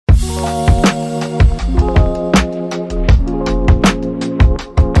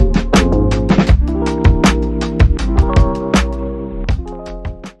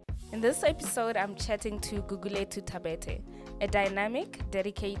I'm chatting to Gugulethu Thabethe, a dynamic,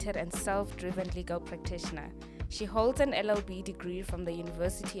 dedicated, and self-driven legal practitioner. She holds an LLB degree from the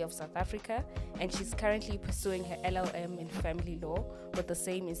University of South Africa, and she's currently pursuing her LLM in family law with the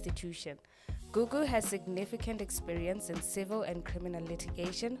same institution. Gugu has significant experience in civil and criminal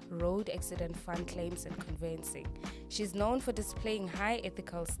litigation, road accident fund claims, and conveyancing. She's known for displaying high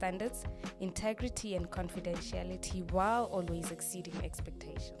ethical standards, integrity, and confidentiality while always exceeding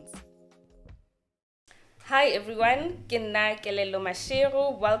expectations. Hi everyone,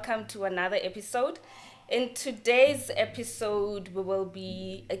 welcome to another episode. In today's episode, we will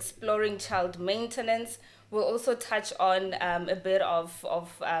be exploring child maintenance. We'll also touch on a bit of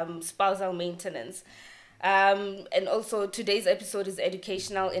spousal maintenance. And also today's episode is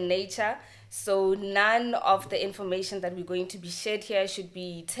educational in nature. So none of the information that we're going to be shared here should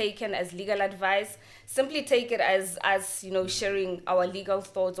be taken as legal advice. Simply take it as us, sharing our legal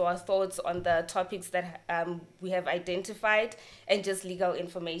thoughts or our thoughts on the topics that we have identified and just legal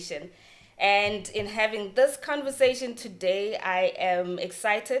information. And in having this conversation today, I am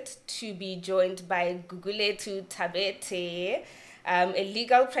excited to be joined by Gugulethu Thabethe, a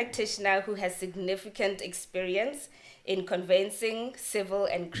legal practitioner who has significant experience in conveyancing, civil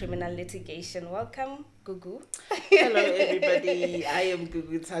and criminal litigation. Welcome, Gugu. Hello, everybody. I am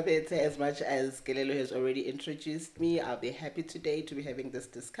Gugu Thabethe. As much as Kelelo has already introduced me, I'll be happy today to be having this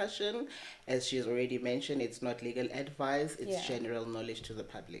discussion. As she's already mentioned, it's not legal advice, it's general knowledge to the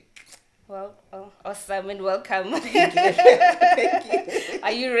public. Well, awesome and welcome. Thank you. Thank you.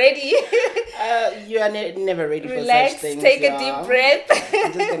 Are you ready? You are never ready Relax, for such things. Take a deep breath.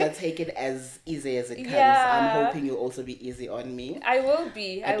 I'm just going to take it as easy as it comes. I'm hoping you'll also be easy on me. I will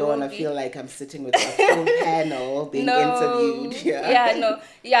be. I don't want to feel like I'm sitting with a full panel being interviewed.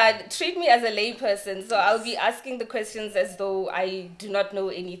 Treat me as a layperson. So I'll be asking the questions as though I do not know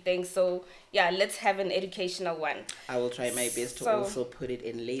anything. So let's have an educational one. I will try my best to also put it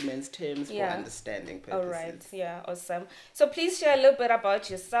in layman's terms for understanding purposes. All right. Awesome. So please share a little bit about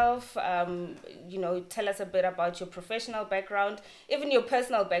yourself. Tell us a bit about your professional background, even your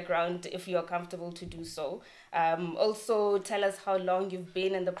personal background, if you are comfortable to do so. Also, tell us how long you've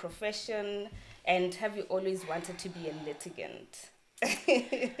been in the profession, and have you always wanted to be a litigant?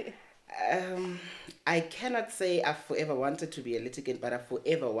 I cannot say I've forever wanted to be a litigant, but I've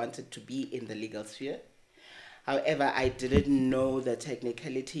forever wanted to be in the legal sphere. However, I didn't know the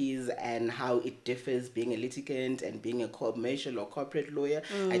technicalities and how it differs being a litigant and being a commercial or corporate lawyer.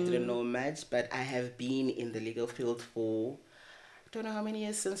 I didn't know much, but I have been in the legal field for I don't know how many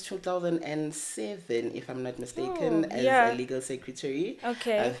years, since 2007, if I'm not mistaken, as a legal secretary.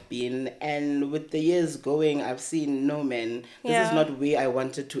 Okay. I've been, and with the years going, I've seen, this is not where I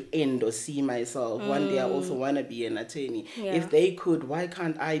wanted to end or see myself. One day I also want to be an attorney. If they could, why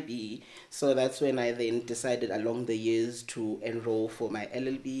can't I be? So that's when I then decided along the years to enroll for my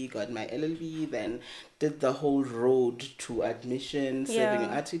LLB, got my LLB, then did the whole road to admission, serving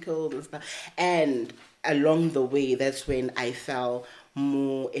articles and stuff. And along the way, that's when I fell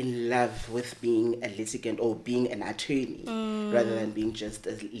more in love with being a litigant or being an attorney rather than being just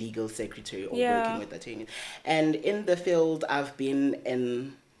a legal secretary or working with attorneys. And in the field, I've been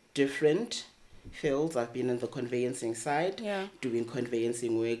in different fields. I've been in the conveyancing side, doing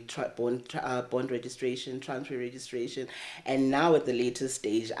conveyancing work, bond registration, transfer registration, and now at the latest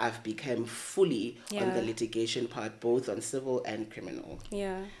stage, I've become fully on the litigation part, both on civil and criminal.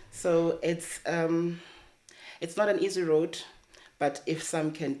 So it's not an easy road, but if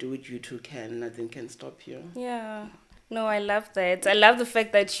some can do it, you too can. Nothing can stop you. No, I love that. I love the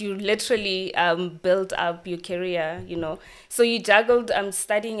fact that you literally built up your career, So you juggled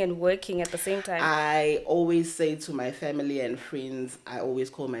studying and working at the same time. I always say to my family and friends, I always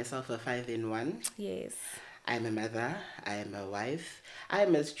call myself a 5-in-1. Yes. I'm a mother, I am a wife,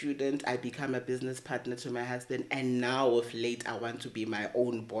 I'm a student, I become a business partner to my husband, and now of late I want to be my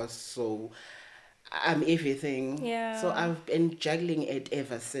own boss, so I'm everything. So I've been juggling it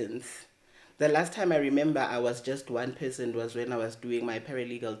ever since. The last time I remember I was just one person was when I was doing my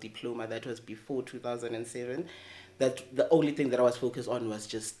paralegal diploma. That was before 2007. That the only thing that I was focused on was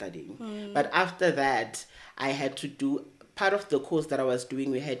just studying. But after that, I had to do part of the course that I was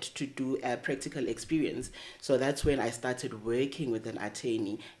doing, we had to do a practical experience. So that's when I started working with an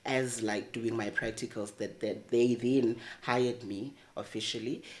attorney as like doing my practicals that they then hired me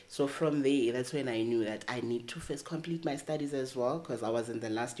officially. So from there, that's when I knew that I need to first complete my studies as well, because I was in the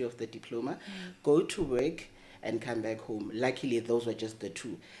last year of the diploma, go to work, and come back home. Luckily, those were just the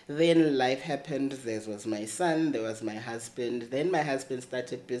two. Then life happened. There was my son, there was my husband. Then my husband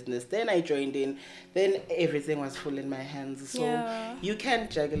started business. Then I joined in. Then everything was full in my hands. So you can't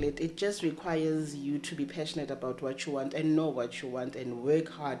juggle it. It just requires you to be passionate about what you want and know what you want and work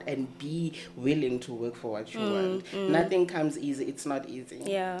hard and be willing to work for what you want. Nothing comes easy. It's not easy.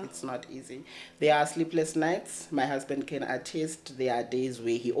 Yeah. It's not easy. There are sleepless nights. My husband can attest. There are days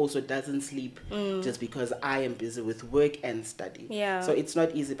where he also doesn't sleep just because I am busy with work and study. Yeah. So it's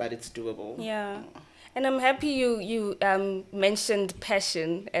not easy, but it's doable. Yeah. And I'm happy you mentioned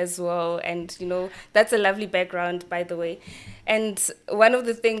passion as well. And, that's a lovely background, by the way. And one of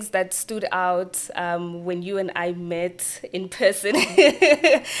the things that stood out when you and I met in person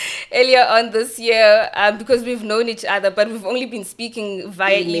earlier on this year, because we've known each other, but we've only been speaking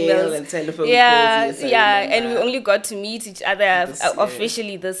via emails and telephone calls. Yes, and we only got to meet each other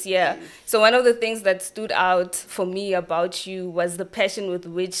officially this year. So one of the things that stood out for me about you was the passion with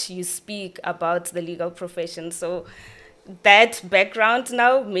which you speak about the legal profession. So that background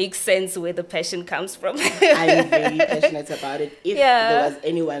now makes sense where the passion comes from. I'm very passionate about it. If there was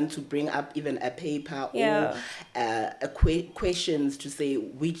anyone to bring up even a paper or questions to say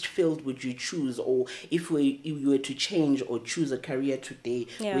which field would you choose, or if you were to change or choose a career today,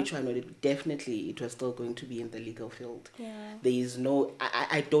 which one would it? Definitely it was still going to be in the legal field. There is no,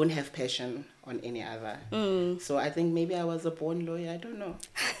 I don't have passion on any other. So I think maybe I was a born lawyer. I don't know.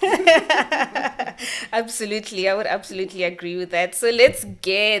 Absolutely. I would absolutely agree with that. So let's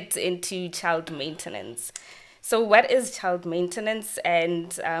get into child maintenance. So what is child maintenance,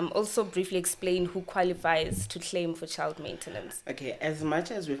 and also briefly explain who qualifies to claim for child maintenance? Okay, as much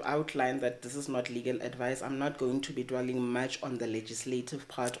as we've outlined that this is not legal advice, I'm not going to be dwelling much on the legislative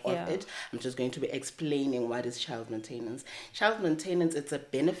part of it. I'm just going to be explaining what is child maintenance. Child maintenance, it's a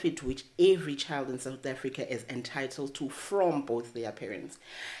benefit which every child in South Africa is entitled to from both their parents.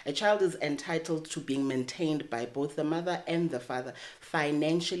 A child is entitled to being maintained by both the mother and the father,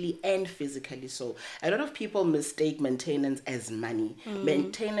 financially and physically. So a lot of people mistake maintenance as money.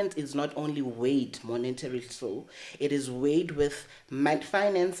 Maintenance is not only weighed monetarily, so it is weighed with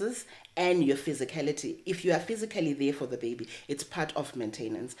finances and your physicality. If you are physically there for the baby, it's part of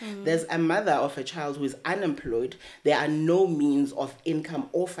maintenance. There's a mother of a child who is unemployed. There are no means of income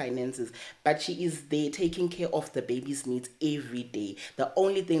or finances, but she is there taking care of the baby's needs every day. The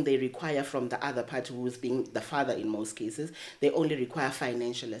only thing they require from the other party, who is being the father in most cases, they only require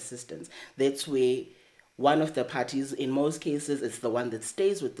financial assistance. That's where one of the parties, in most cases, it's the one that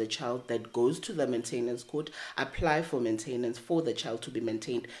stays with the child, that goes to the maintenance court, apply for maintenance for the child to be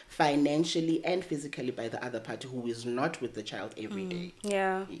maintained financially and physically by the other party who is not with the child every day.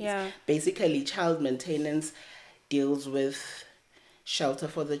 Basically, child maintenance deals with shelter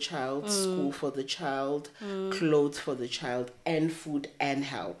for the child, school for the child, clothes for the child, and food and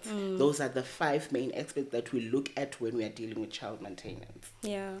health. Those are the 5 main aspects that we look at when we are dealing with child maintenance.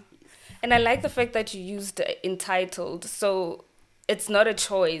 And I like the fact that you used entitled. So it's not a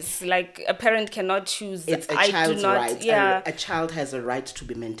choice. Like, a parent cannot choose. It's a child's right. A child has a right to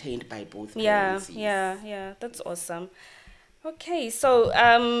be maintained by both parents. That's awesome. Okay, so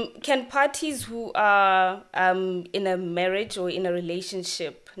can parties who are in a marriage or in a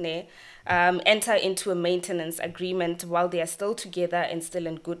relationship enter into a maintenance agreement while they are still together and still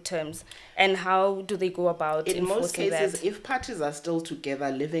in good terms? And how do they go about in most cases that? If parties are still together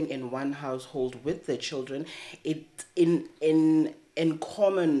living in one household with the children, in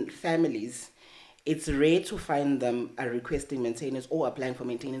common families, it's rare to find them requesting maintenance or applying for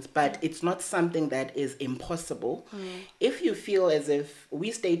maintenance, but it's not something that is impossible. If you feel as if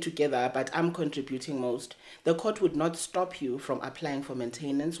we stay together but I'm contributing most, the court would not stop you from applying for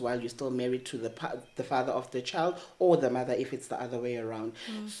maintenance while you're still married to the father of the child, or the mother if it's the other way around.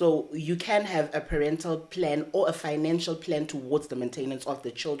 So you can have a parental plan or a financial plan towards the maintenance of the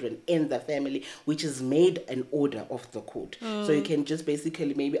children in the family, which is made an order of the court. So you can just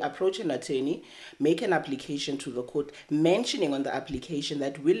basically maybe approach an attorney, make an application to the court, mentioning on the application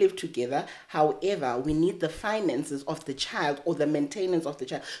that we live together. However, we need the finances of the child or the maintenance of the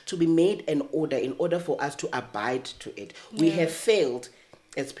child to be made an order in order for us to abide to it. We have failed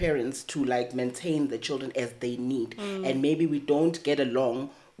as parents to maintain the children as they need, and maybe we don't get along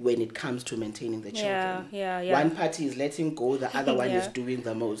when it comes to maintaining the children. One party is letting go, the other one is doing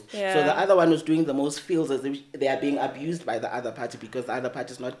the most. So the other one who's doing the most feels as if they are being abused by the other party because the other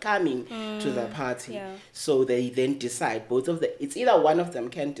party is not coming to the party. So they then decide, it's either one of them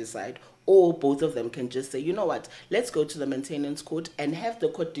can decide, Or both of them can just say, you know what, let's go to the maintenance court and have the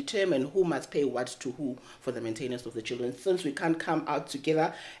court determine who must pay what to who for the maintenance of the children, since we can't come out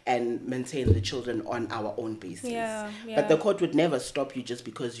together and maintain the children on our own basis. But the court would never stop you just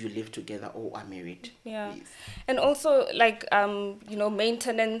because you live together or are married. Yes. And also, like,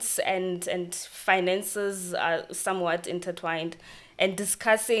 maintenance and finances are somewhat intertwined, and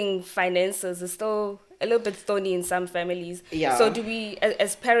discussing finances is still a little bit thorny in some families. So do we,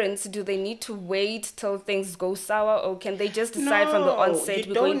 as parents, do they need to wait till things go sour, or can they just decide from the onset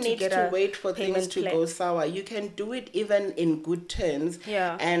you don't need to wait for things to go sour? You can do it even in good terms.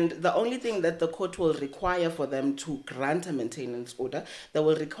 And the only thing that the court will require for them to grant a maintenance order, they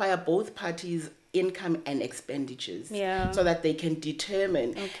will require both parties income and expenditures, so that they can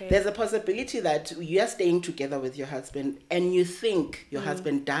determine. There's a possibility that you're staying together with your husband and you think your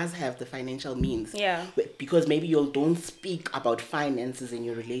husband does have the financial means, because maybe you don't speak about finances in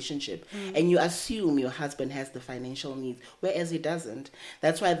your relationship, and you assume your husband has the financial needs, whereas he doesn't.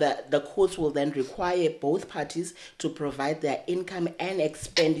 That's why the courts will then require both parties to provide their income and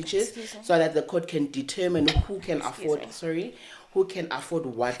expenditures, so that the court can determine who can afford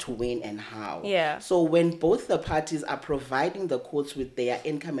what, when, and how. So when both the parties are providing the courts with their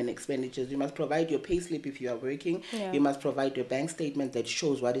income and expenditures, you must provide your payslip if you are working. You must provide your bank statement that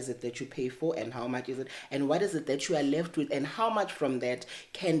shows what is it that you pay for and how much is it, and what is it that you are left with, and how much from that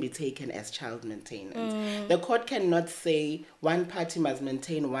can be taken as child maintenance. The court cannot say one party must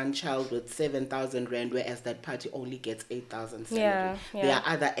maintain one child with 7,000 rand, whereas that party only gets 8,000 salary. There are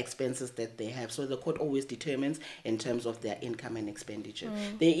other expenses that they have. So the court always determines in terms of their income and expenditure.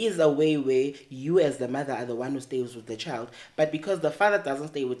 There is a way where you as the mother are the one who stays with the child, but because the father doesn't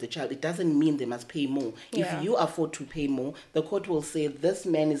stay with the child, it doesn't mean they must pay more. If you afford to pay more, the court will say this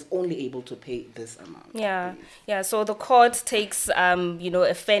man is only able to pay this amount. So the court takes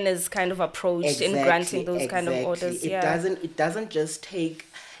a fairness kind of approach in granting those kind of orders. It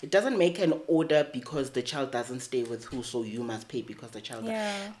doesn't make an order because the child doesn't stay with who, so you must pay because the child.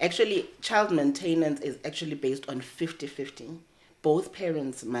 Actually, child maintenance is actually based on 50-50. Both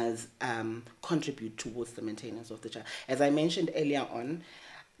parents must contribute towards the maintenance of the child. As I mentioned earlier on,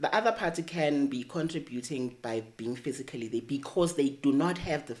 the other party can be contributing by being physically there because they do not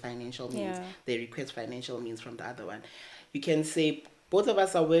have the financial means. They request financial means from the other one. You can say both of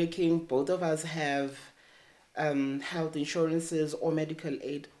us are working, both of us have health insurances or medical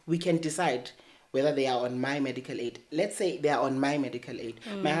aid. We can decide whether they are on my medical aid. Let's say they are on my medical aid.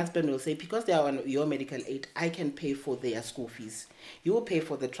 My husband will say, because they are on your medical aid, I can pay for their school fees. You will pay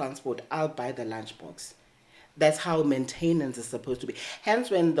for the transport. I'll buy the lunchbox. That's how maintenance is supposed to be. Hence,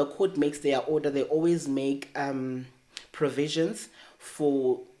 when the court makes their order, they always make provisions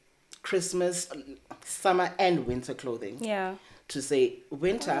for Christmas, summer, and winter clothing. To say,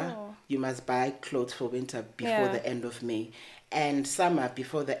 winter, you must buy clothes for winter before the end of May. And summer,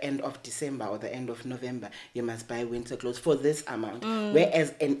 before the end of December or the end of November, you must buy winter clothes for this amount.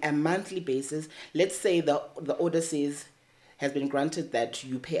 Whereas in a monthly basis, let's say the order says, has been granted that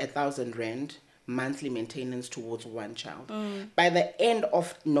you pay 1,000 rand monthly maintenance towards one child. By the end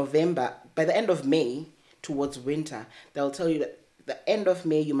of May, towards winter, they'll tell you that the end of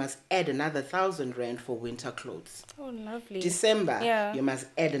May, you must add another 1,000 rand for winter clothes. Lovely. December, you must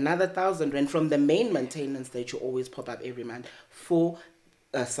add another 1,000 rand from the main maintenance that you always pop up every month for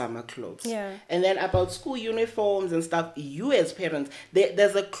summer clothes. And then about school uniforms and stuff, you as parents,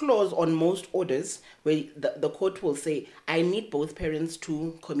 there's a clause on most orders where the court will say, I need both parents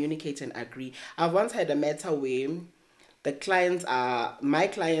to communicate and agree. I've once had a matter where my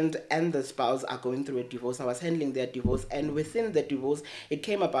client and the spouse are going through a divorce. I was handling their divorce, and within the divorce, it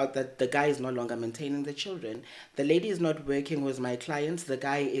came about that the guy is no longer maintaining the children. The lady is not working with my client. The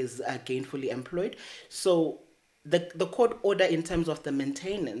guy is gainfully employed. So the court order in terms of the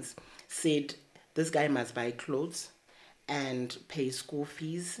maintenance said this guy must buy clothes and pay school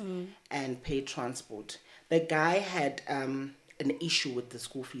fees and pay transport. The guy had an issue with the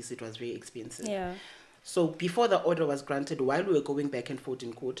school fees. It was very expensive. So before the order was granted, while we were going back and forth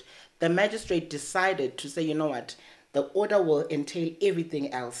in court, the magistrate decided to say, you know what, the order will entail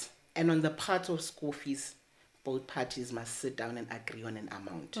everything else. And on the part of school fees, both parties must sit down and agree on an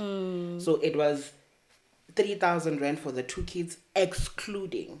amount. So it was 3,000 rand for the two kids,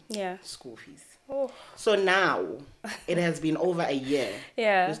 excluding school fees. So now, it has been over a year.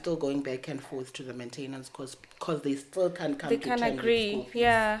 We're still going back and forth to the maintenance because they still can't come to terms with school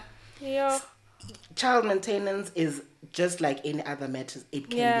fees. Child maintenance is just like any other matters.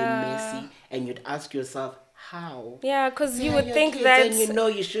 It can be messy, and you'd ask yourself, how? Yeah, because They you are would your think kids that and you know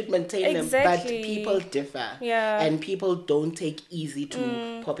you should maintain Exactly. them, but people differ. Yeah. And people don't take easy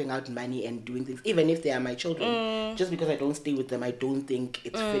to popping out money and doing things, even if they are my children. Just because I don't stay with them, I don't think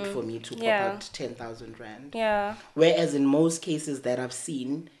it's fit for me to pop out 10,000 rand. Yeah. Whereas in most cases that I've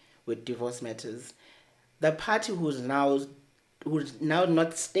seen with divorce matters, the party who's now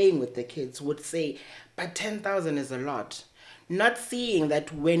not staying with the kids would say, but 10,000 is a lot. Not seeing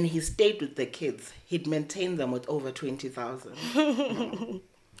that when he stayed with the kids, he'd maintain them with over 20,000.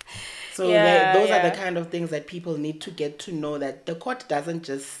 So those are the kind of things that people need to get to know, that the court doesn't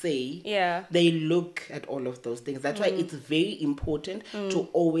just say. They look at all of those things. That's why it's very important to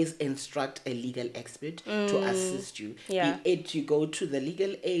always instruct a legal expert to assist you. Be it you go to the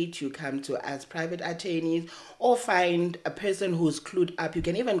legal aid, you come to as private attorneys, or find a person who's clued up. You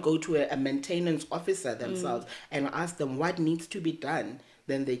can even go to a maintenance officer themselves and ask them what needs to be done.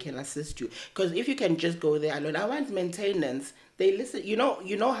 Then they can assist you. Because if you can just go there alone, I want maintenance, they listen. You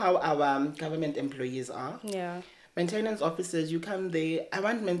know how our government employees are. Yeah. Maintenance officers, you come there, I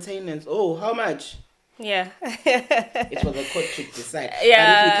want maintenance. Oh, how much? Yeah. It's for the court to decide. Yeah.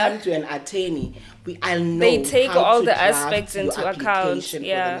 But if you come to an attorney, I'll know they take how all to the draft aspects your into account. application for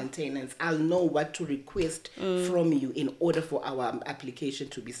the maintenance. I'll know what to request from you in order for our application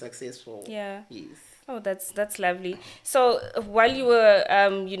to be successful. Yeah. Yes. Oh, that's lovely. So while you were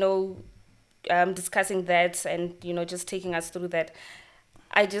discussing that and just taking us through that,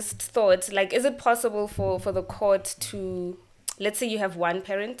 I just thought, like, is it possible for the court to, let's say you have one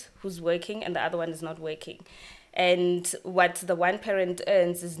parent who's working and the other one is not working, and what the one parent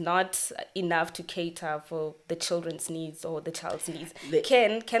earns is not enough to cater for the children's needs or the child's needs.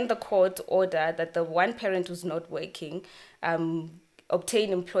 Can the court order that the one parent who's not working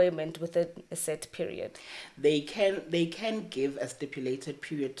obtain employment within a set period? They can give a stipulated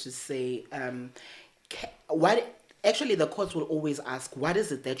period to say what. Actually, the courts will always ask, what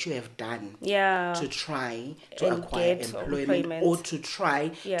is it that you have done to try to acquire employment, or to try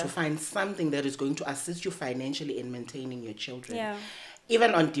to find something that is going to assist you financially in maintaining your children.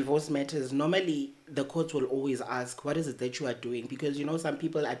 Even on divorce matters, normally the courts will always ask, what is it that you are doing? Because, some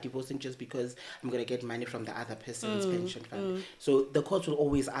people are divorcing just because I'm going to get money from the other person's pension fund. So the courts will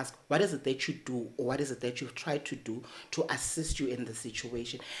always ask, what is it that you do, or what is it that you've tried to do to assist you in the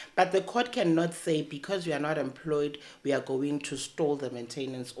situation? But the court cannot say, because you are not employed, we are going to stall the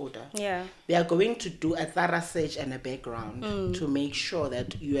maintenance order. They are going to do a thorough search and a background to make sure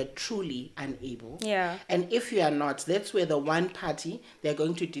that you are truly unable. And if you are not, that's where the one party, they're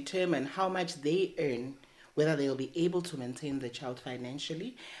going to determine how much they earn, whether they'll be able to maintain the child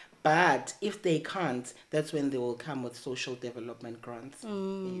financially. But if they can't, that's when they will come with social development grants.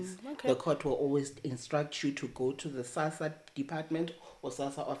 Yes. The court will always instruct you to go to the SASSA department or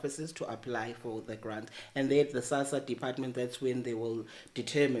SASSA offices to apply for the grant. And then the SASSA department, that's when they will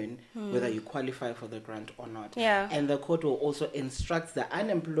determine whether you qualify for the grant or not. And the court will also instruct the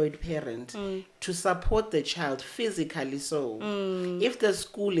unemployed parent to support the child physically. So if the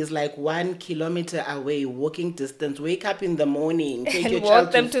school is like 1 kilometer away, walking distance, wake up in the morning, take and your walk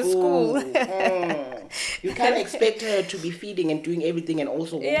child them to school. You can't expect her to be feeding and doing everything and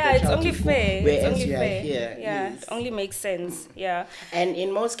also walk the it's child only to school, fair. whereas It's only you fair. are here. It only makes sense. And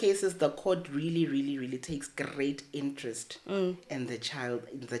in most cases, the court really, really, really takes great interest in the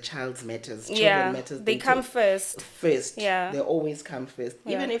child's matters. Children matters. They come first. They always come first.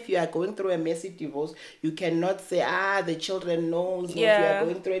 Even if you are going through a messy divorce, you cannot say, the children knows. If you are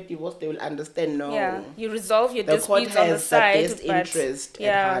going through a divorce, they will understand. No. You resolve your disputes on the side. The court has the best interest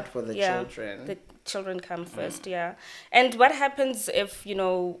at heart for the children. The children come first. And what happens if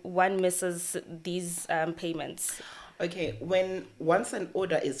one misses these payments? Okay, once an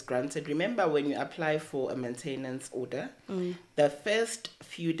order is granted, remember when you apply for a maintenance order, the first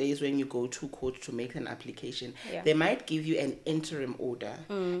few days when you go to court to make an application, they might give you an interim order.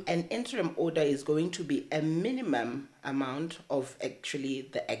 An interim order is going to be a minimum amount of actually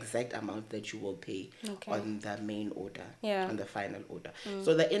the exact amount that you will pay on the main order, on the final order.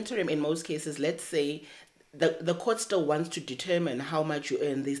 So the interim, in most cases, let's say the court still wants to determine how much you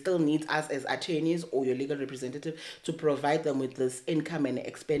earn. They still need us as attorneys or your legal representative to provide them with this income and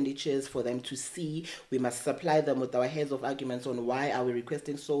expenditures for them to see. We must supply them with our heads of arguments on why are we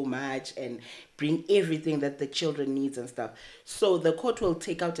requesting so much and bring everything that the children needs and stuff. So the court will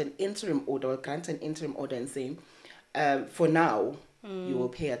take out an interim order, or grant an interim order and say, for now, you will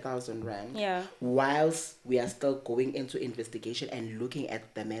pay 1,000 rand. Whilst we are still going into investigation and looking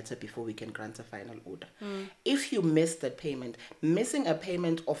at the matter before we can grant a final order. If you miss that payment, missing a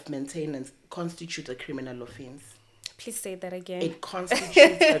payment of maintenance constitutes a criminal offense. Please say that again. It constitutes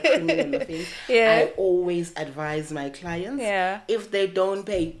a criminal offense. Yeah. I always advise my clients, Yeah. if they don't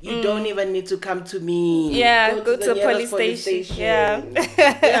pay, you don't even need to come to me. Yeah, go the to a nearest police station. Yeah.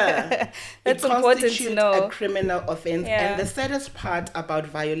 That's it important to constitutes know. a criminal offense. Yeah. And the saddest part about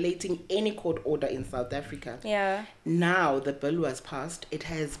violating any court order in South Africa, now the bill was passed, it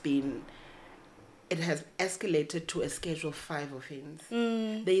has escalated to a Schedule 5 offense.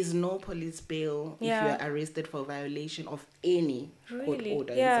 There is no police bail if you are arrested for violation of any court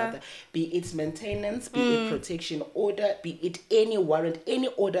order in South Africa. Be it maintenance, be it protection order, be it any warrant, any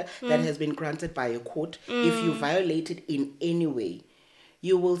order that has been granted by a court. If you violate it in any way,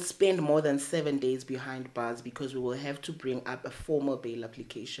 you will spend more than 7 days behind bars, because we will have to bring up a formal bail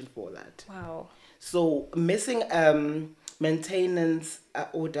application for that. Wow. So missing maintenance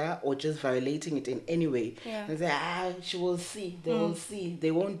order or just violating it in any way, and say, she will see, they will see,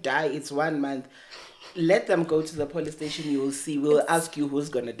 they won't die, it's 1 month. Let them go to the police station, you will see. We'll ask you who's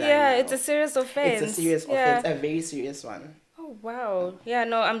going to die. Yeah, it's a serious offense. It's a serious offense, a very serious one. Oh, wow. Yeah,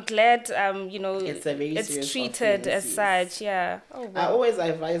 no, I'm glad, it's a very it's treated as such. Yeah. Oh, wow. I always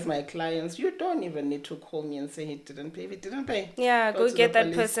advise my clients, you don't even need to call me and say he didn't pay. If he didn't pay, go get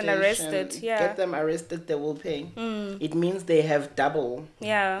that person arrested. Yeah. Get them arrested, they will pay. It means they have double.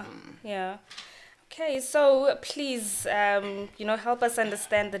 Yeah. Yeah. Okay, so please, help us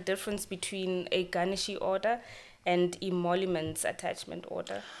understand the difference between a Garnishee order and emoluments attachment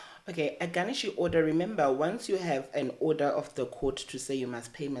order. Okay, a Garnishee order, remember, once you have an order of the court to say you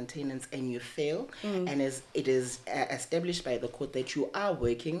must pay maintenance and you fail, and as it is established by the court that you are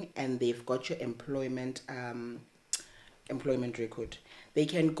working and they've got your employment record, they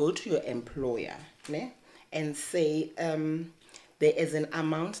can go to your employer and say, there is an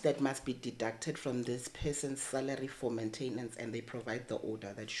amount that must be deducted from this person's salary for maintenance, and they provide the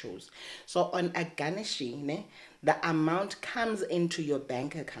order that shows. So on a Garnishee, the amount comes into your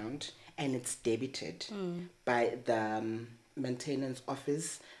bank account and it's debited by the maintenance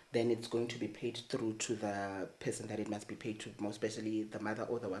office. Then it's going to be paid through to the person that it must be paid to, most especially the mother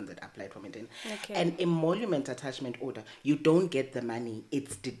or the one that applied for maintenance. Okay. An emolument attachment order, you don't get the money,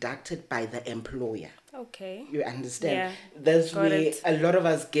 it's deducted by the employer. Okay. You understand? Yeah. That's where a lot of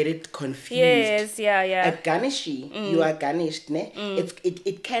us get it confused. Yes, yeah. At Garnishee, you are garnished,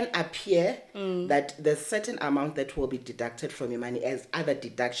 it can appear that there's certain amount that will be deducted from your money as other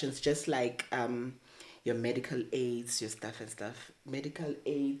deductions, just like your medical aids, your stuff and stuff. Medical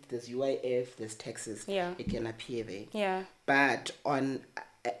aid, there's UIF, there's taxes. Yeah. It can appear there. Yeah. But on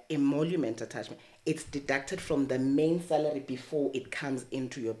emolument attachment, it's deducted from the main salary before it comes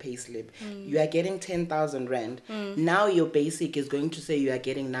into your payslip. You are getting 10,000 rand. Now your basic is going to say you are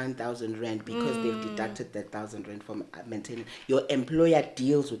getting 9,000 rand because they've deducted that 1,000 rand from maintaining. Your employer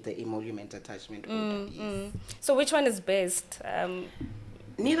deals with the emolument attachment order. So which one is best?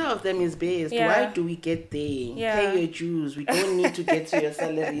 Neither of them is best. Yeah. Why do we get there? Yeah. Pay your dues. We don't need to get to your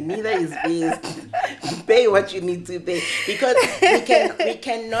salary. Neither is best. Pay what you need to pay, because we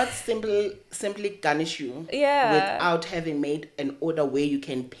cannot simply garnish you without having made an order where you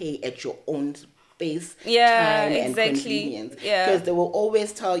can pay at your own space, time, and convenience. Because they will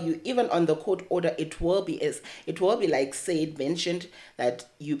always tell you, even on the court order, it will be like mentioned that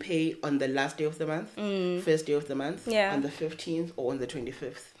you pay on the last day of the month, first day of the month, on the 15th or on the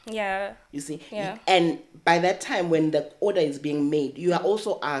 25th. Yeah. You see? Yeah. And by that time, when the order is being made, you are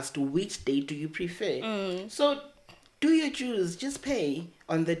also asked, which day do you prefer? So do your dues, just pay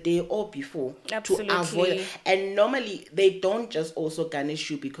on the day or before. Absolutely. To avoid. And normally, they don't just also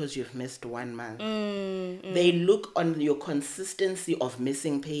garnish you because you've missed 1 month. They look on your consistency of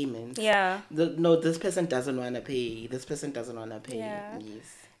missing payments. Yeah. No, this person doesn't want to pay. This person doesn't want to pay. Yeah.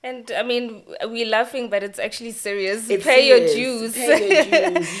 Yes. And I mean, we're laughing, but it's actually serious. It's Pay serious. your dues. Pay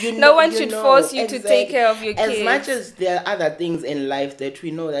your dues. No one should force you to take care of your kids. As much as there are other things in life that we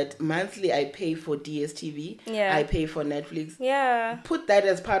know that monthly I pay for DSTV, I pay for Netflix. Yeah. Put that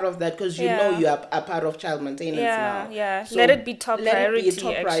as part of that, because you know you are a part of child maintenance now. Yeah. So let it be top priority. Let it be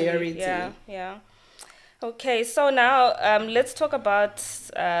a top priority. Yeah. Okay, so now let's talk about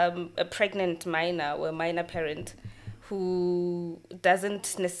a pregnant minor or a minor parent who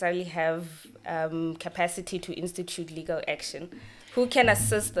doesn't necessarily have capacity to institute legal action. Who can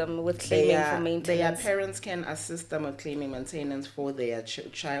assist them with claiming for maintenance? Their parents can assist them with claiming maintenance for their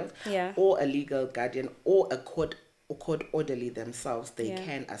child, or a legal guardian, or a court orderly themselves. They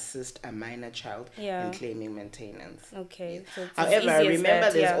can assist a minor child in claiming maintenance. Okay. So however,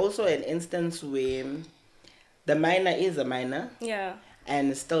 remember there's also an instance where the minor is a minor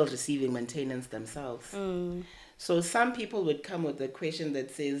and still receiving maintenance themselves. So some people would come with a question that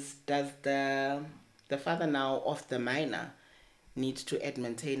says, does the the father now of the minor needs to add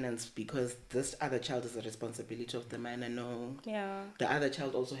maintenance because this other child is the responsibility of the minor. No. Yeah. The other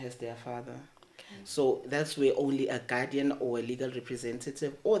child also has their father. So that's where only a guardian or a legal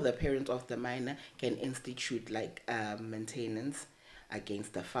representative or the parent of the minor can institute like maintenance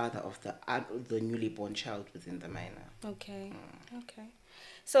against the father of the newly born child within the minor. Okay. Okay.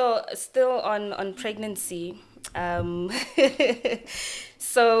 So still on pregnancy,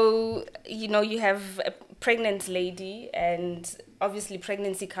 so you have a pregnant lady, and obviously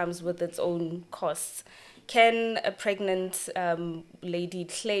pregnancy comes with its own costs. Can a pregnant lady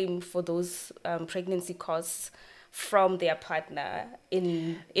claim for those pregnancy costs from their partner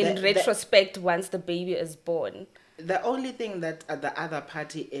in retrospect once the baby is born? The only thing that the other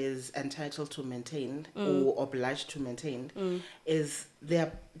party is entitled to maintain or obliged to maintain is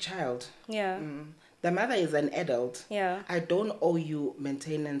their child. Yeah. The mother is an adult. Yeah. I don't owe you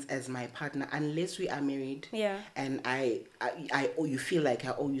maintenance as my partner unless we are married. Yeah. And I owe you, feel like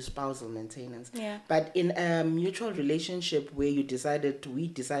I owe you spousal maintenance. Yeah. But in a mutual relationship where we decided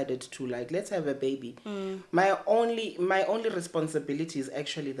to like, let's have a baby. My only responsibility is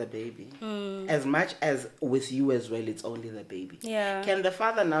actually the baby. As much as with you as well, it's only the baby. Yeah. Can the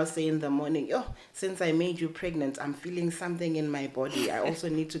father now say in the morning, oh, since I made you pregnant, I'm feeling something in my body. I also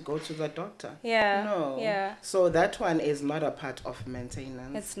need to go to the doctor. Yeah. No. Yeah. So that one is not a part of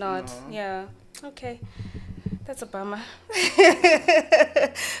maintenance. It's not. No. Yeah. Okay. That's a bummer.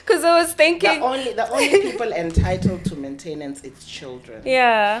 Because I was thinking the only people entitled to maintenance is children.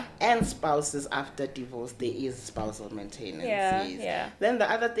 Yeah. And spouses after divorce, there is spousal maintenance. Yeah. Yes. Yeah. Then the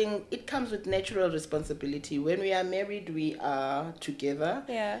other thing, it comes with natural responsibility. When we are married, we are together.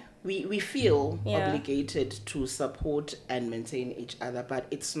 Yeah. We feel obligated to support and maintain each other, but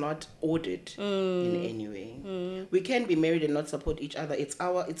it's not ordered in any way. We can be married and not support each other. It's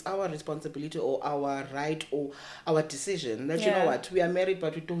our responsibility or our right or our decision. That you know what, we are married,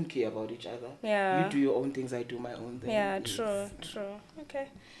 but we don't care about each other. Yeah. You do your own things, I do my own things. Yeah. True. Okay.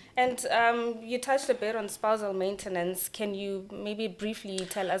 And you touched a bit on spousal maintenance. Can you maybe briefly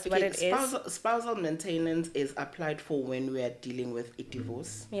tell us what it is? Spousal maintenance is applied for when we are dealing with a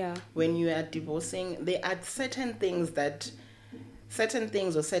divorce. Yeah. When you are divorcing, there are certain things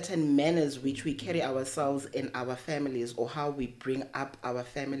or certain manners which we carry ourselves in our families, or how we bring up our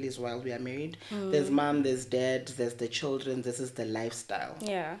families while we are married. There's mom, there's dad, there's the children. This is the lifestyle.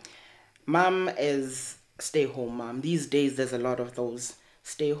 Yeah. Mom is stay-home mom. These days, there's a lot of those.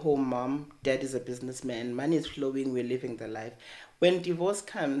 Stay-home mom, dad is a businessman, money is flowing, we're living the life. When divorce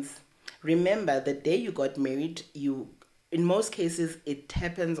comes, remember the day you got married, in most cases, it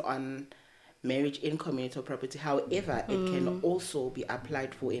happens on marriage in communal property. However, it can also be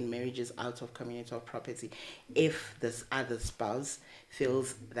applied for in marriages out of communal property if this other spouse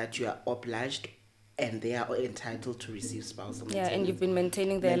feels that you are obliged and they are entitled to receive spousal maintenance. Yeah, and you've been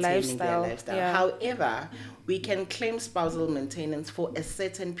maintaining their lifestyle. Yeah. However, we can claim spousal maintenance for a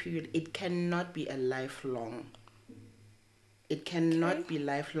certain period. It cannot be a lifelong. It cannot be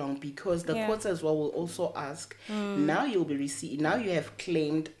lifelong, because the courts as well will also ask. Now you'll be now you have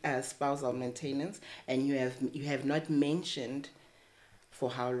claimed spousal maintenance, and you have not mentioned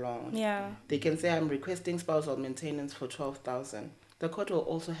for how long. Yeah. They can say, I'm requesting spousal maintenance for 12,000. The court will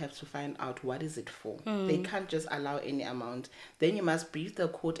also have to find out what is it for. They can't just allow any amount. Then you must brief the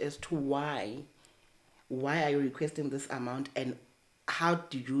court as to why are you requesting this amount, and how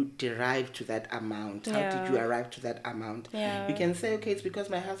did you derive to that amount? How did you arrive to that amount? Yeah. You can say, okay, it's because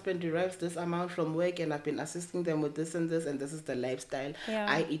my husband derives this amount from work, and I've been assisting them with this, and this is the lifestyle. Yeah.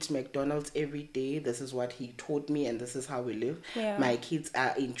 I eat McDonald's every day. This is what he taught me, and this is how we live. Yeah. My kids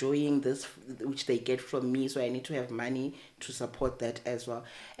are enjoying this, which they get from me, so I need to have money to support that as well.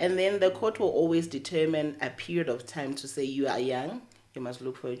 And then the court will always determine a period of time to say, you are young, you must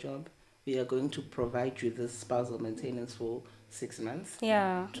look for a job. We are going to provide you this spousal maintenance for 6 months,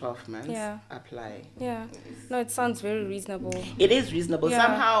 12 months, apply. Yeah. No, it sounds very reasonable. It is reasonable.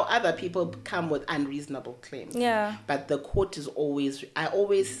 Somehow other people come with unreasonable claims. Yeah. But the court is always, I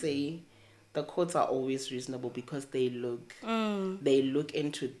always say, the courts are always reasonable because they look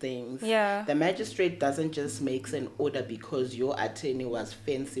into things. Yeah. The magistrate doesn't just make an order because your attorney was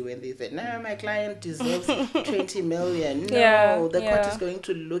fancy when they said, no, my client deserves 20 million. No, the court is going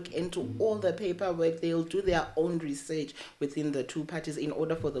to look into all the paperwork. They'll do their own research within the two parties in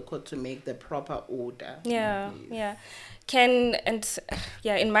order for the court to make the proper order. Yeah, yeah.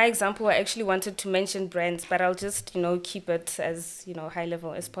 In my example, I actually wanted to mention brands, but I'll just, keep it as, high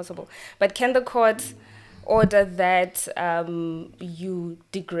level as possible. But can the court order that you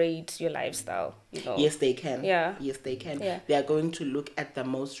degrade your lifestyle, you know. Yes, they can. Yeah. Yes, they can. Yeah. They are going to look at the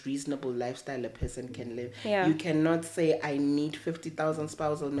most reasonable lifestyle a person can live. Yeah. You cannot say I need 50,000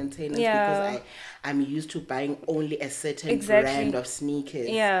 spousal maintenance Yeah. because I'm used to buying only a certain Exactly. brand of sneakers.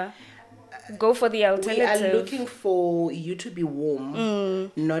 Yeah. Go for the alternative. We are looking for you to be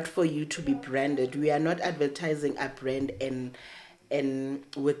warm, not for you to be branded. We are not advertising a brand and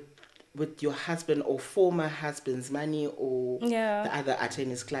with your husband or former husband's money or Yeah. the other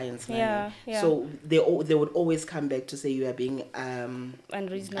attorney's client's money. Yeah, yeah. So they would always come back to say you are being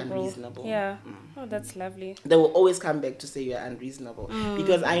unreasonable. Yeah. Oh, that's lovely. They will always come back to say you are unreasonable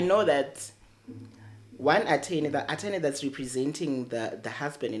because I know that one attorney, the attorney that's representing the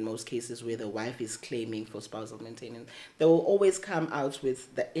husband in most cases where the wife is claiming for spousal maintenance, they will always come out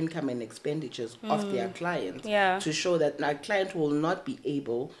with the income and expenditures of their client to show that our client will not be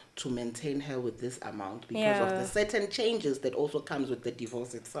able to maintain her with this amount because of the certain changes that also comes with the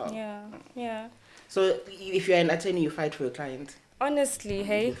divorce itself. Yeah, yeah. So if you're an attorney, you fight for your client. Honestly,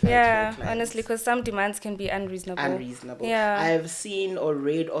 hey, yeah, honestly, because some demands can be unreasonable. Yeah, I've seen or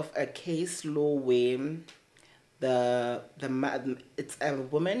read of a case law where it's a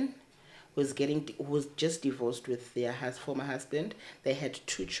woman who was just divorced with their former husband. They had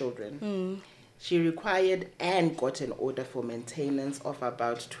 2 children. She required and got an order for maintenance of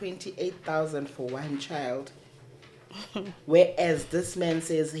about 28,000 for one child. Whereas this man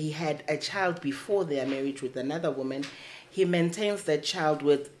says he had a child before their marriage with another woman. He maintains that child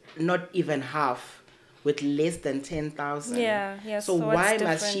with not even half, with less than 10,000. Yeah. So why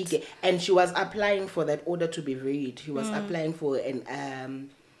must she get? And she was applying for that order to be varied. She was applying for an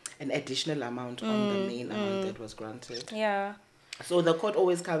additional amount on the main amount that was granted. Yeah. So the court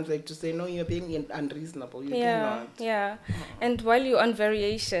always comes back to say, no, you're being unreasonable. You cannot. Yeah. And while you're on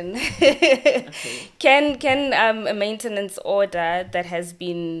variation, can a maintenance order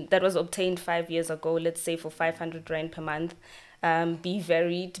that was obtained 5 years ago, let's say for 500 rand per month, be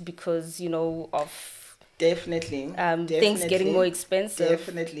varied because, of Definitely. things getting more expensive?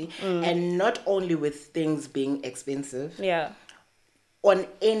 Definitely. And not only with things being expensive. Yeah. On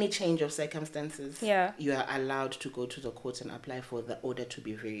any change of circumstances, you are allowed to go to the court and apply for the order to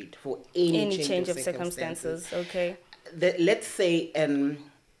be varied for any change of circumstances. Okay. Let's say an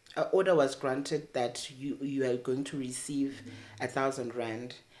order was granted that you are going to receive 1,000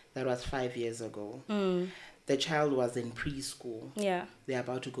 rand. That was 5 years ago. The child was in preschool. Yeah. They're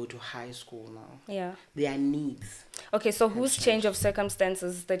about to go to high school now. Yeah. Their needs. Okay, so whose change of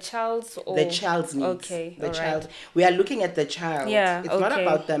circumstances? The child's or the child's needs? Okay. The child. Right. We are looking at the child. Yeah. It's not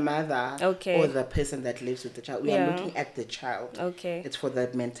about the mother or the person that lives with the child. We are looking at the child. Okay. It's for the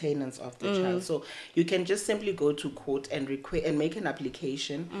maintenance of the child. So you can just simply go to court and request and make an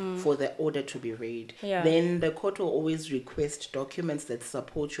application for the order to be varied. Yeah. Then the court will always request documents that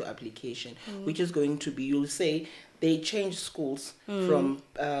support your application, which is going to be, you'll say, they change schools from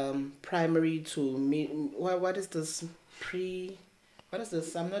primary to what is this what is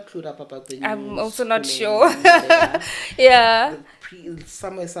this? I'm not clued up about the new I'm also not sure. Yeah.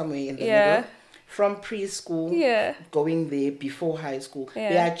 Somewhere in the middle. From preschool going there before high school.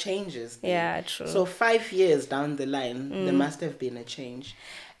 There are changes there. Yeah, true. So 5 years down the line, there must have been a change.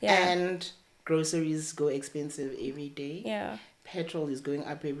 Yeah. And groceries go expensive every day. Yeah. Petrol is going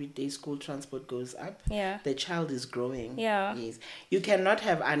up every day. School transport goes up. Yeah. The child is growing. Yeah. Yes. You cannot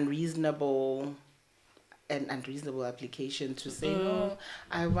have unreasonable application to say, no,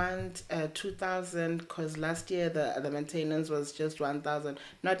 I want 2,000 because last year the maintenance was just 1,000.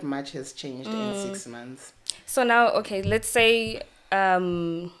 Not much has changed in 6 months. So now, okay, let's say a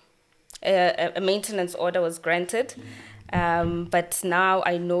maintenance order was granted, but now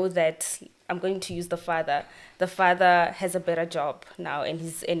I know that I'm going to use the father. The father has a better job now and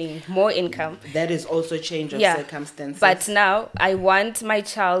he's earning more income. That is also change of circumstances. But now I want my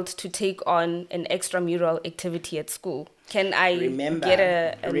child to take on an extramural activity at school. Can I get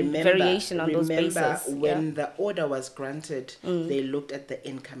a variation on those bases? When the order was granted, they looked at the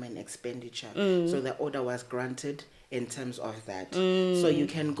income and expenditure. So the order was granted in terms of that. So you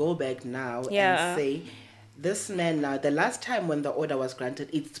can go back now and say, this man now, the last time when the order was granted,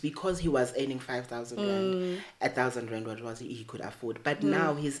 it's because he was earning 5,000 rand. 1,000 rand was he could afford. But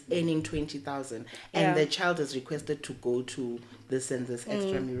now he's earning 20,000. And the child is requested to go to this and this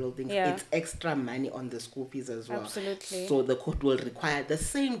extramural things. Yeah. It's extra money on the school fees as well. Absolutely. So the court will require the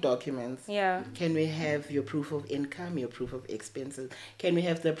same documents. Yeah. Can we have your proof of income, your proof of expenses? Can we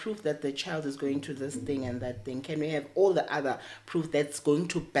have the proof that the child is going to this thing and that thing? Can we have all the other proof that's going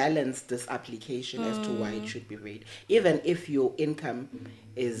to balance this application as to why it should be paid? Even if your income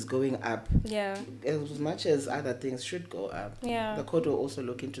is going up, as much as other things should go up, the court will also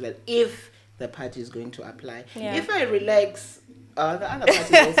look into that if the party is going to apply. If I relax, the other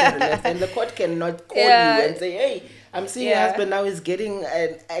party also relax, and the court cannot call you and say, hey, I'm seeing your husband now is getting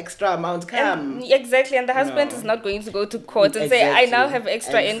an extra amount. Come. Exactly, and the husband is not going to go to court and say, I now have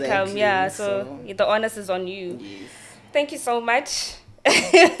extra income. Yeah, so the onus is on you. Yes. Thank you so much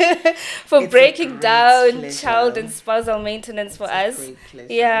for breaking down pleasure. child and spousal maintenance for us. Great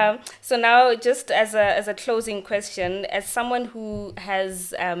pleasure. Yeah. So now, just as a closing question, as someone who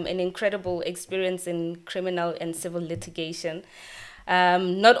has an incredible experience in criminal and civil litigation,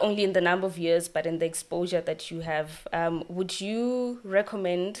 not only in the number of years but in the exposure that you have, would you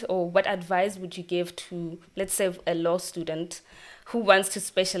recommend, or what advice would you give to, let's say, a law student who wants to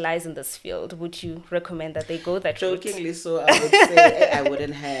specialize in this field? Would you recommend that they go that route? Jokingly, so I would say I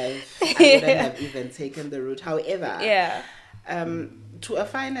wouldn't have even taken the route. However, to a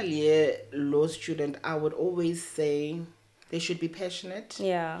final year law student, I would always say they should be passionate.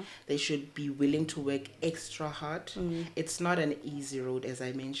 Yeah. They should be willing to work extra hard. It's not an easy road, as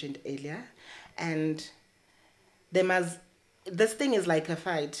I mentioned earlier, and this thing is like a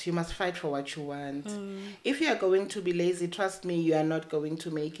fight. You must fight for what you want. If you are going to be lazy, trust me, you are not going to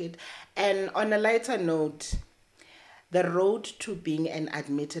make it. And on a lighter note, the road to being an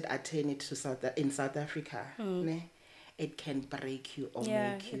admitted attorney in South Africa, it can break you or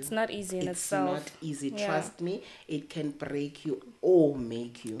make you. It's not easy in itself. It's not easy. Trust me, it can break you or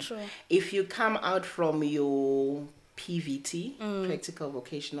make you. True. If you come out from your PVT, practical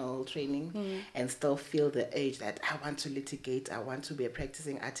vocational training, and still feel the urge that I want to litigate, I want to be a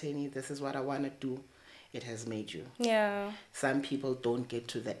practicing attorney, this is what I want to do, it has made you. Yeah. Some people don't get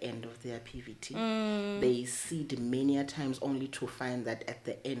to the end of their PVT. They cede many a times only to find that at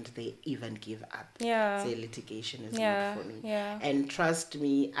the end they even give up. Yeah. Say litigation is not for me. Yeah. And trust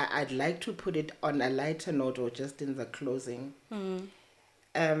me, I'd like to put it on a lighter note, or just in the closing.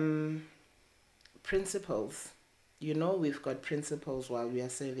 Principles. You know, we've got principles while we are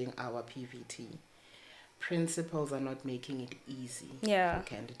serving our PVT. Principals are not making it easy for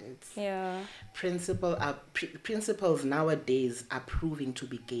candidates. Yeah. Principals nowadays are proving to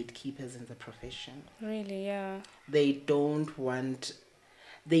be gatekeepers in the profession. Really, yeah. They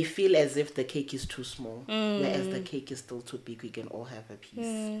feel as if the cake is too small, whereas the cake is still too big, we can all have a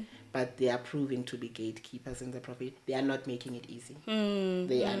piece. But they are proving to be gatekeepers in the profession. They are not making it easy.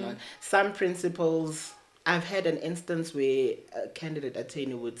 They are not. Some principals... I've had an instance where a candidate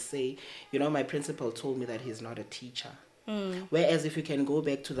attorney would say, you know, my principal told me that he's not a teacher. Whereas if you can go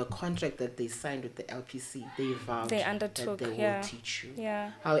back to the contract that they signed with the LPC, they vowed that they will teach you.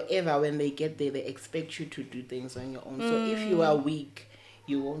 Yeah. However, when they get there, they expect you to do things on your own. So if you are weak,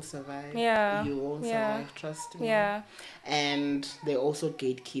 you won't survive. Yeah. You won't survive, trust me. Yeah. And they also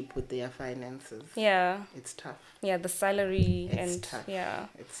gatekeep with their finances. Yeah. It's tough. Yeah, the salary it's tough. Yeah.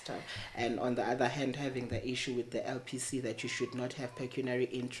 It's tough. And on the other hand, having the issue with the LPC that you should not have pecuniary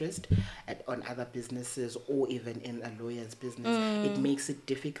interest on other businesses or even in a lawyer's business, it makes it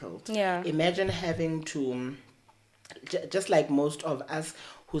difficult. Yeah. Imagine having to, just like most of us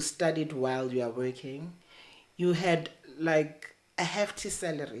who studied while you are working, you had like a hefty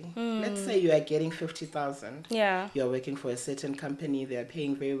salary. Let's say you are getting 50,000. Yeah. You are working for a certain company. They are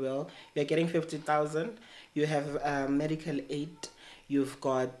paying very well. You are getting 50,000. You have medical aid. You've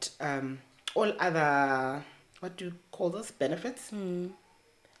got all other, what do you call those, benefits? And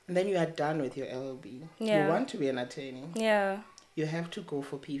then you are done with your LLB. Yeah. You want to be an attorney. Yeah. You have to go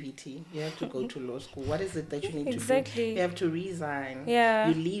for PVT. You have to go to law school. What is it that you need to do? You have to resign. Yeah.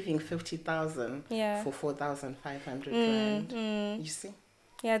 You're leaving 50,000 for 4,500 rand. You see?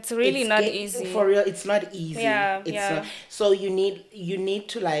 Yeah, it's really not easy. For real, it's not easy. Yeah, not, so you need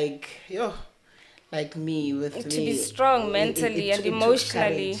to like me to be strong mentally and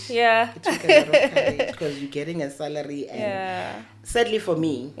emotionally. Yeah. It took a lot of courage because you're getting a salary and sadly for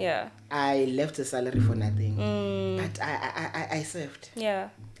me, I left a salary for nothing. But I served. Yeah.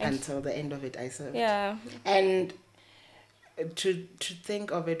 Until the end of it, I served. Yeah. And to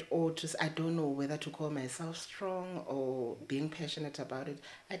think of it, or just I don't know whether to call myself strong or being passionate about it.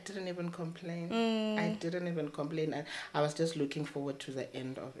 I didn't even complain. I didn't even complain. I was just looking forward to the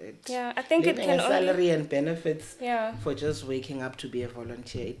end of it. Yeah, I think Leaving it can a salary and benefits. Yeah. For just waking up to be a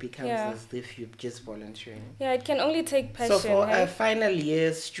volunteer, it becomes as if you're just volunteering. Yeah, it can only take passion. So for a final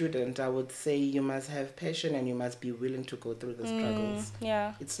year student, I would say you must have passion and you must be willing to go through the struggles.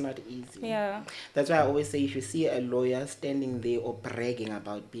 Yeah. It's not easy. Yeah. That's why I always say if you see a lawyer standing there or bragging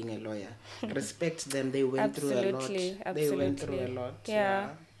about being a lawyer, respect them. They went through a lot. They went through a lot. Yeah.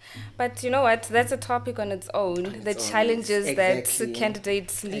 But you know what? That's a topic on its own. The challenges that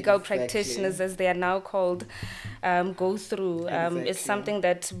candidates, legal practitioners, as they are now called, go through is something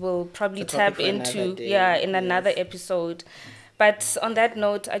that we'll probably tap into in another episode. But on that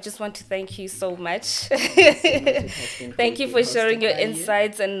note, I just want to thank you so much. Thank you for sharing your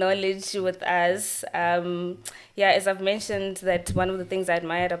insights and knowledge with us. As I've mentioned, that one of the things I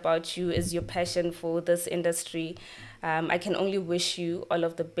admired about you is your passion for this industry. I can only wish you all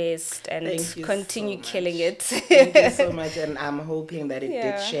of the best and continue killing it. Thank you so much, and I'm hoping that it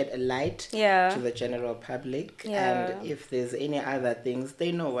did shed a light to the general public. And if there's any other things,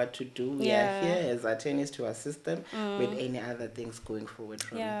 they know what to do. We are here as attorneys to assist them with any other things going forward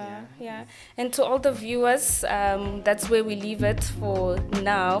from here. And to all the viewers, that's where we leave it for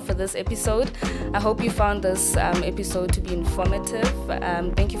now for this episode. I hope you found this episode to be informative.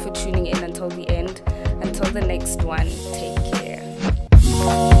 Thank you for tuning in until the end. Until the next one, take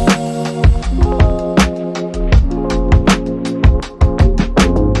care.